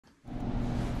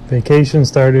Vacation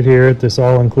started here at this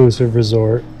all-inclusive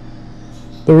resort.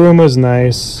 The room was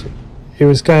nice. It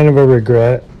was kind of a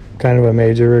regret, kind of a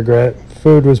major regret.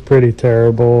 Food was pretty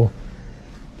terrible.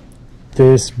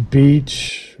 This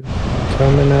beach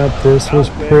coming up, this was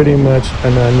pretty much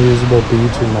an unusable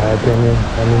beach in my opinion.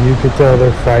 I mean, you could tell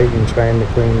they're fighting trying to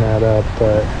clean that up,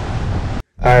 but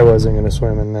I wasn't going to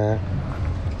swim in that.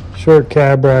 Short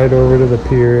cab ride over to the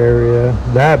pier area.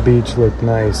 That beach looked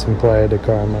nice in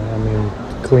Playadelcarmen. I mean,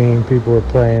 clean, people were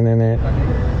playing in it.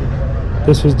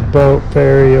 This was the boat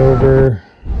ferry over.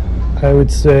 I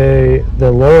would say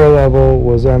the lower level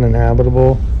was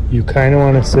uninhabitable. You kind of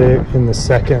want to sit in the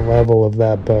second level of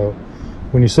that boat.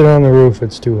 When you sit on the roof,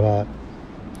 it's too hot.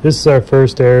 This is our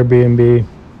first Airbnb.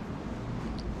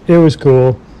 It was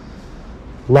cool.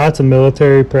 Lots of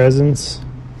military presence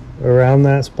around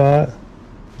that spot.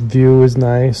 View was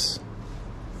nice.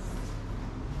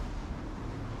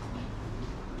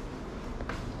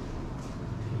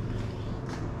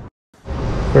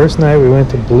 First night we went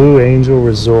to Blue Angel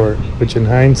Resort, which in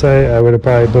hindsight I would have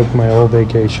probably booked my whole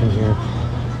vacation here.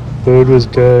 Food was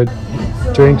good,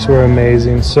 drinks were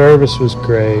amazing, service was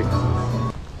great.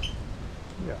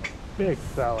 Yeah, big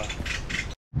fella.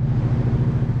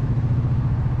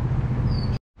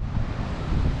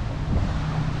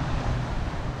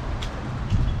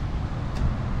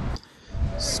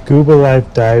 Scuba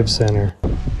Life Dive Center.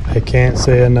 I can't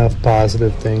say enough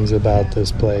positive things about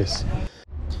this place.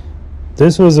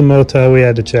 This was a motel we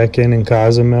had to check in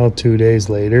Cozumel 2 days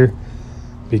later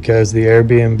because the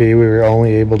Airbnb, we were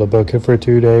only able to book it for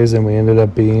 2 days and we ended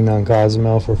up being on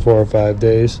Cozumel for 4 or 5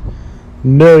 days. $1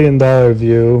 million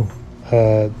view.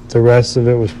 The rest of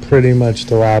it was pretty much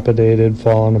dilapidated,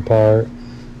 falling apart.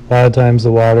 A lot of times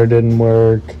the water didn't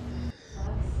work.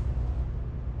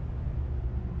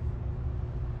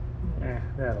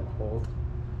 That'll hold.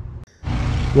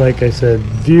 Like I said,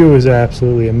 view is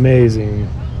absolutely amazing.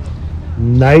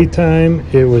 Nighttime,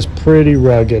 it was pretty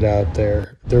rugged out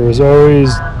there. There was always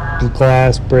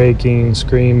glass breaking,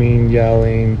 screaming,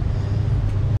 yelling.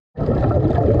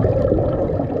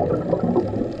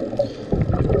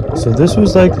 So this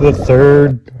was like the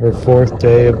 3rd or 4th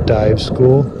day of dive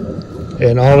school,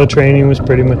 and all the training was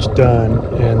pretty much done,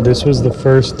 and this was the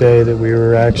first day that we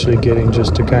were actually getting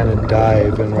just to kind of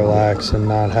dive and relax and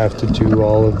not have to do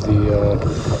all of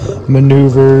the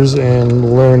maneuvers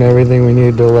and learn everything we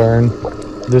needed to learn.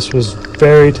 This was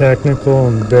very technical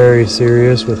and very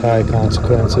serious with high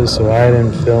consequences, so I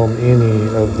didn't film any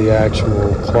of the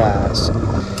actual class.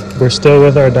 We're still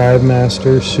with our dive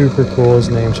master, super cool, his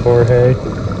name's Jorge.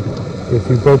 If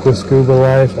you book with Scuba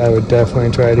Life, I would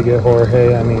definitely try to get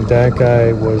Jorge. I mean, that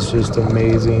guy was just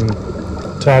amazing.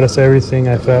 Taught us everything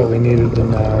I felt we needed to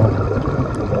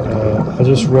know. I'll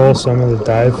just roll some of the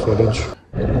dive footage.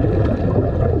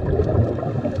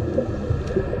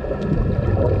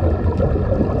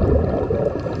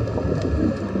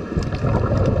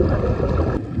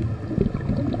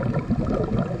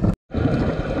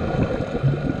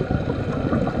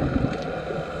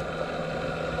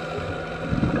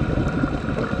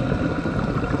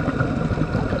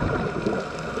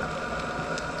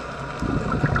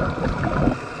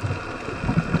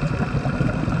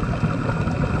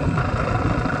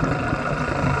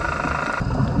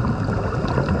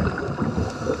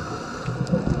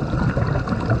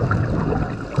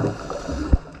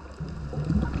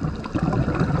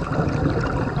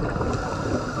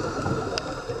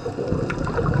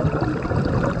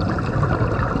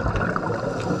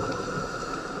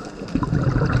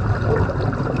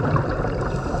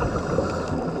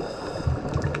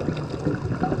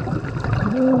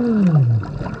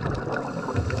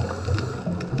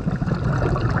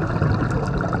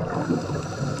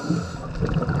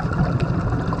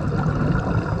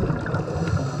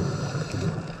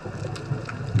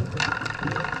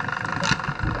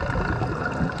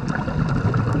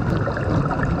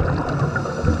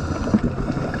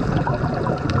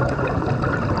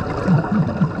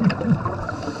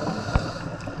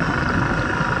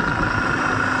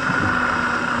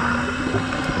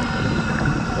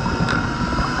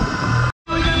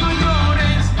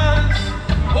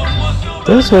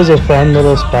 This was a fun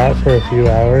little spot for a few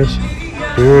hours.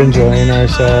 We were enjoying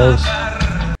ourselves,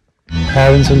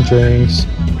 having some drinks.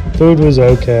 Food was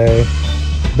okay.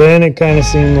 Then it kind of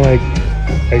seemed like,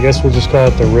 I guess we'll just call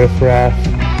it the riffraff,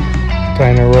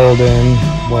 kind of rolled in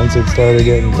once it started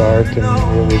getting dark and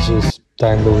it was just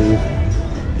time to leave.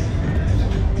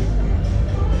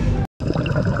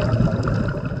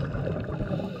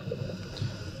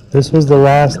 This was the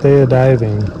last day of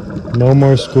diving. No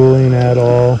more schooling at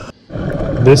all.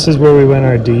 This is where we went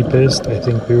our deepest. I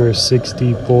think we were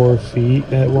 64 feet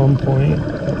at one point.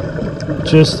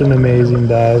 Just an amazing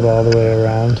dive all the way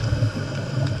around.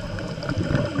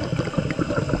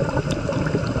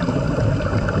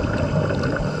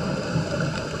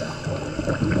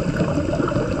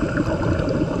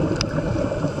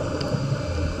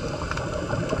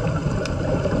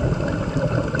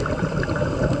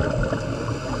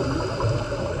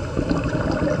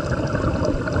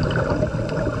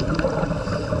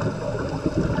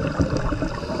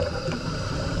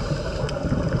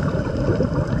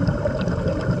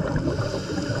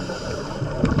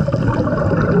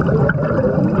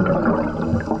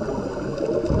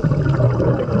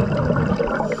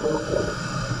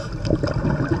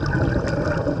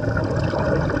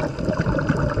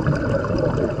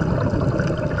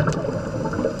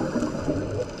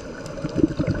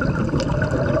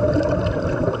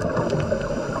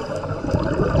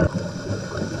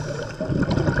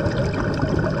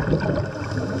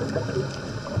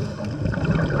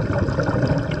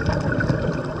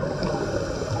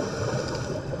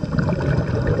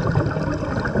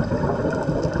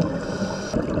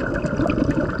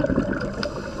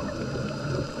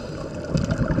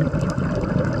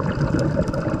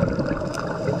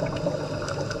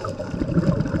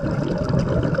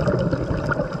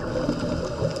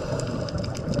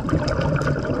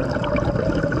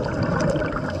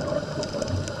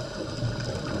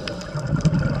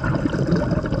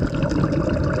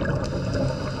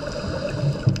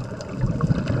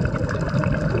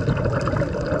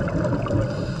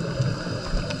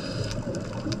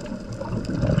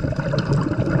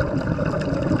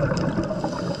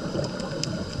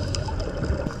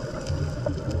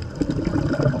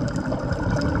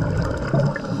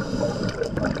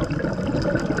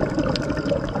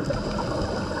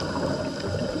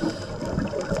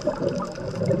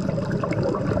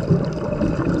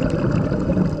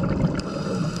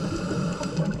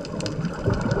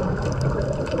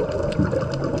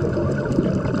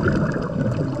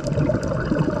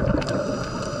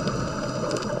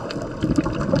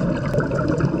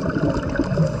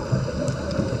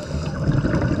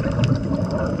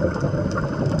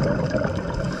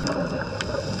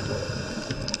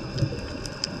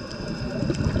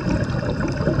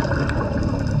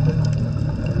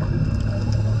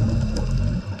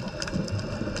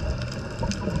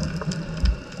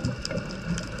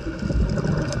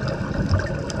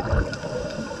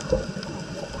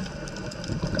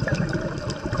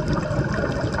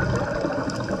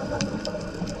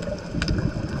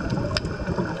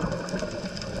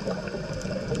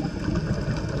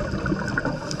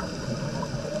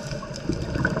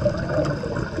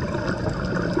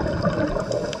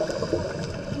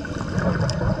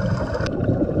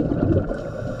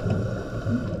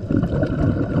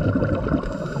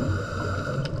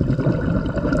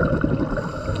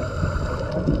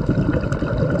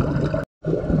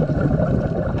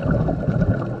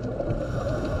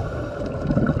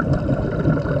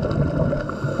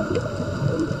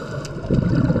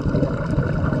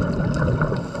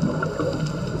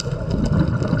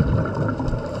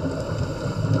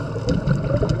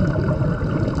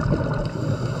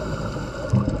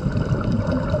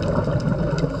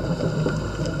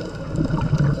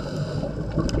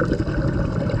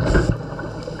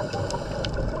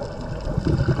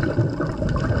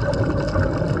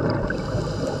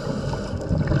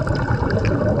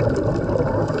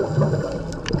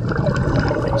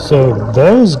 So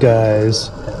those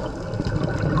guys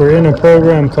were in a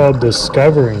program called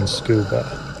Discovering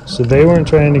Scuba. So they weren't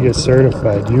trying to get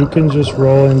certified. You can just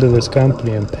roll into this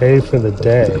company and pay for the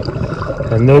day.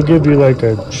 And they'll give you like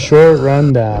a short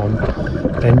rundown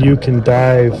and you can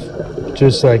dive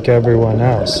just like everyone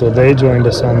else. So they joined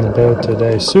us on the boat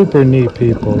today. Super neat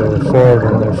people. There were 4 of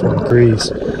them. They're from Greece.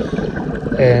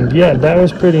 And yeah, that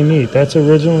was pretty neat. That's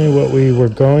originally what we were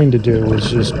going to do,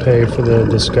 was just pay for the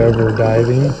Discover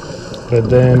diving. But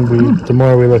then the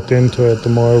more we looked into it, the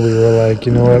more we were like,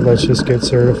 you know what, let's just get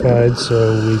certified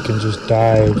so we can just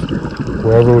dive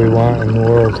wherever we want in the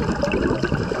world.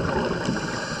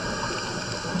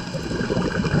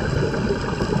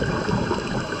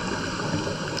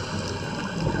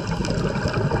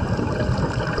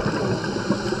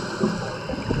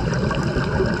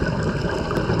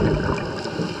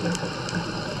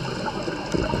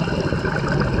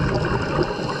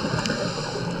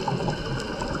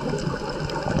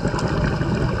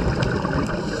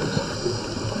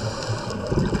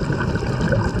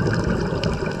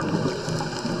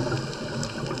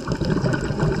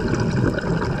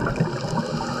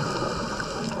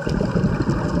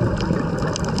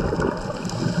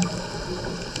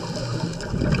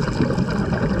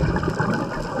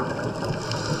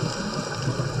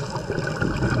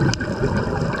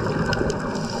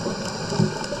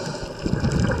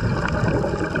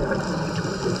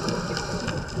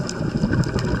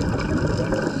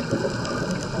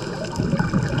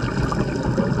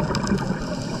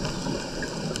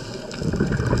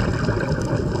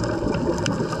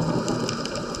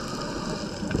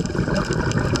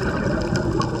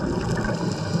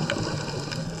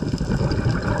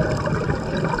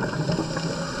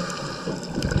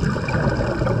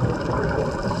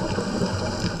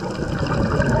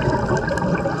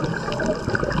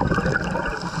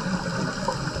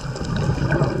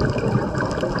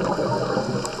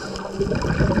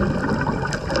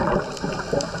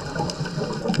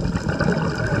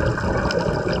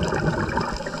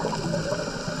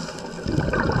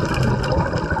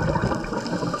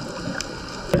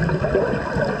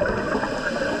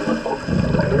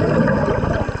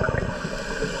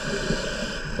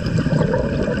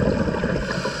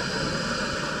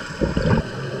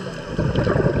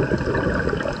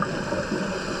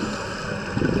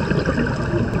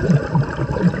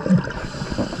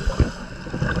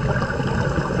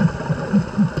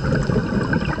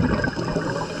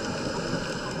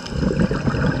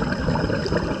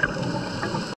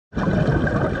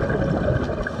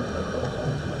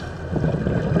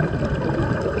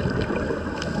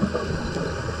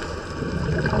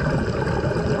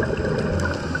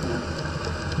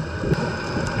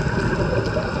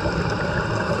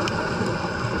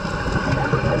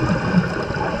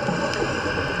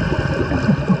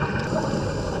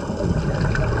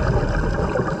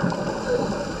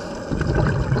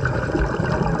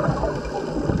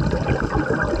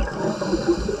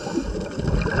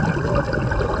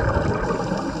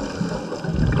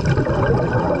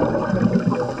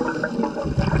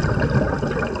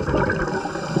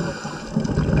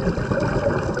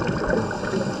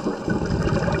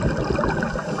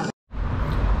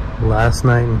 last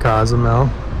night in Cozumel.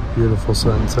 Beautiful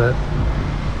sunset.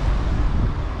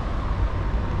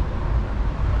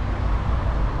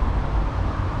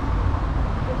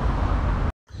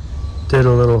 Did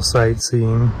a little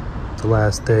sightseeing the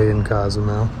last day in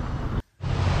Cozumel.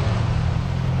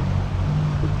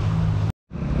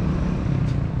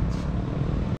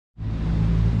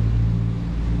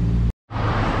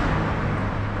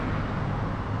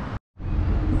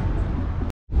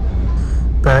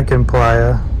 Back in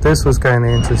Playa, this was kind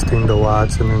of interesting to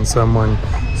watch, and then someone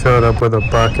showed up with a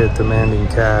bucket demanding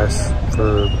cash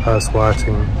for us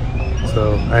watching.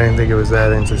 So I didn't think it was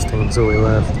that interesting, so we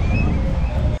left.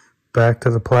 Back to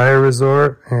the Playa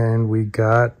resort, and we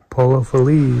got Polo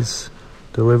Feliz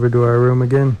delivered to our room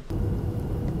again.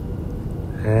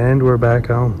 And we're back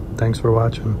home. Thanks for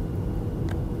watching.